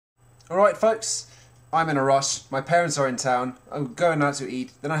Alright folks, I'm in a rush, my parents are in town, I'm going out to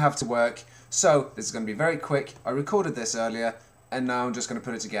eat, then I have to work, so this is going to be very quick. I recorded this earlier, and now I'm just going to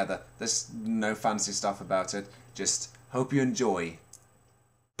put it together. There's no fancy stuff about it, just hope you enjoy.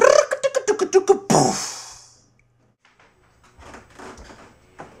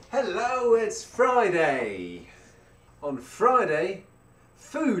 Hello, it's Friday! On Friday,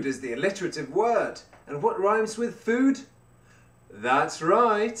 food is the alliterative word. And what rhymes with food? That's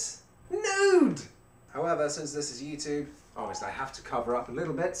right, nude! However, since this is YouTube, obviously I have to cover up a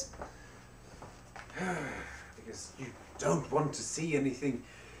little bit. Because you don't want to see anything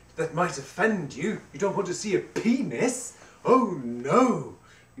that might offend you. You don't want to see a penis. Oh no!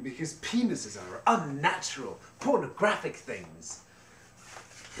 Because penises are unnatural, pornographic things.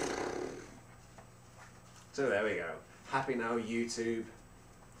 So there we go. Happy now, YouTube.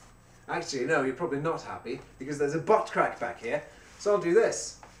 Actually, no, you're probably not happy because there's a butt crack back here. So I'll do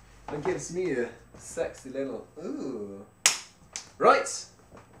this. It gives me a sexy little ooh. Right,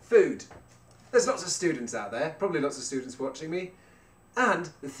 food. There's lots of students out there, probably lots of students watching me. And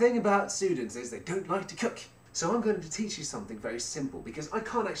the thing about students is they don't like to cook. So I'm going to teach you something very simple because I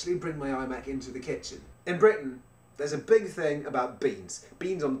can't actually bring my iMac into the kitchen. In Britain, there's a big thing about beans.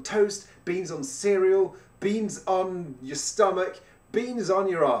 Beans on toast, beans on cereal, beans on your stomach, beans on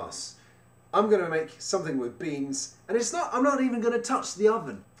your arse. I'm going to make something with beans, and I'm not even going to touch the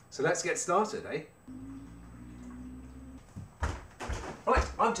oven. So let's get started, eh? Right,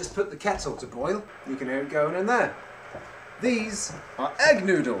 I've just put the kettle to boil. You can hear it going in there. These are egg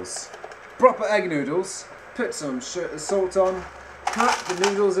noodles. Proper egg noodles. Put some salt on, pat the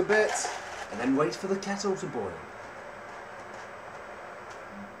noodles a bit, and then wait for the kettle to boil.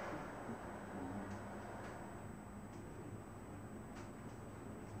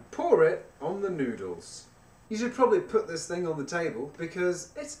 Pour it on the noodles. You should probably put this thing on the table because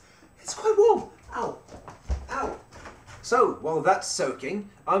it's quite warm. Ow, ow. So while that's soaking,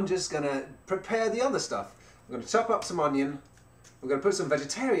 I'm just gonna prepare the other stuff. I'm gonna chop up some onion. I'm gonna put some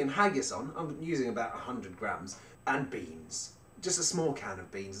vegetarian haggis on. I'm using about 100 grams and beans. Just a small can of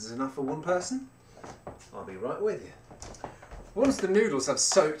beans is enough for one person. I'll be right with you. Once the noodles have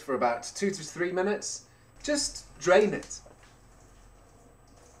soaked for about 2 to 3 minutes, just drain it.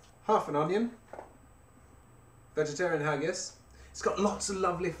 Half an onion, vegetarian haggis. It's got lots of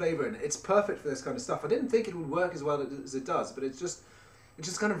lovely flavour in it. It's perfect for this kind of stuff. I didn't think it would work as well as it does, but it just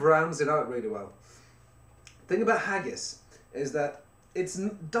kind of rounds it out really well. The thing about haggis is that it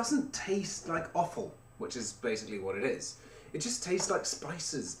doesn't taste like offal, which is basically what it is. It just tastes like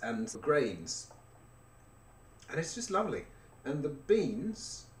spices and grains. And it's just lovely. And the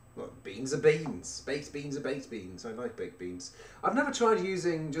beans, well, beans are beans. Baked beans are baked beans. I like baked beans. I've never tried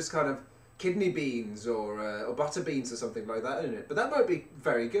using just kind of kidney beans or butter beans or something like that in it, but that might be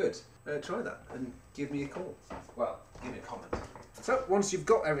very good. Try that and give me a call. Well, give me a comment. So once you've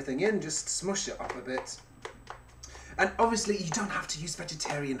got everything in, just smush it up a bit. And obviously you don't have to use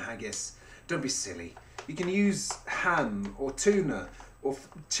vegetarian haggis. Don't be silly. You can use ham or tuna or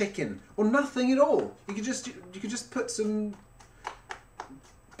chicken or nothing at all. You could just put some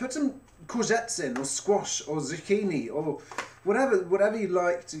courgettes in, or squash, or zucchini, or whatever you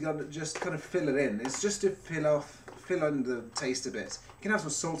like to just kind of fill it in. It's just to fill in the taste a bit. You can have some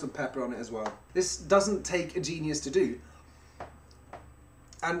salt and pepper on it as well. This doesn't take a genius to do.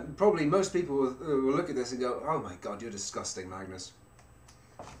 And probably most people will look at this and go, oh my god, you're disgusting, Magnus.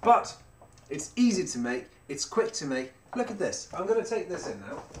 But it's easy to make, it's quick to make. Look at this. I'm going to take this in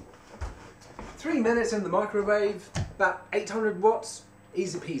now. 3 minutes in the microwave, about 800 watts.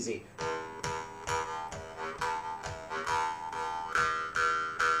 Easy peasy.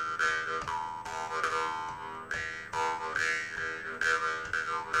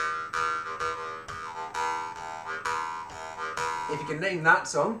 If you can name that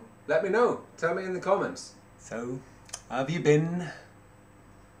song, let me know. Tell me in the comments. So, how have you been?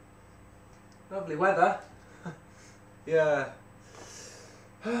 Lovely weather. Yeah.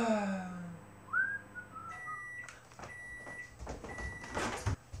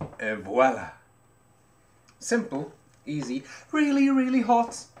 Et voila. Simple, easy, really, really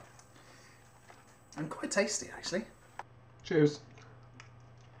hot. And quite tasty, actually. Cheers.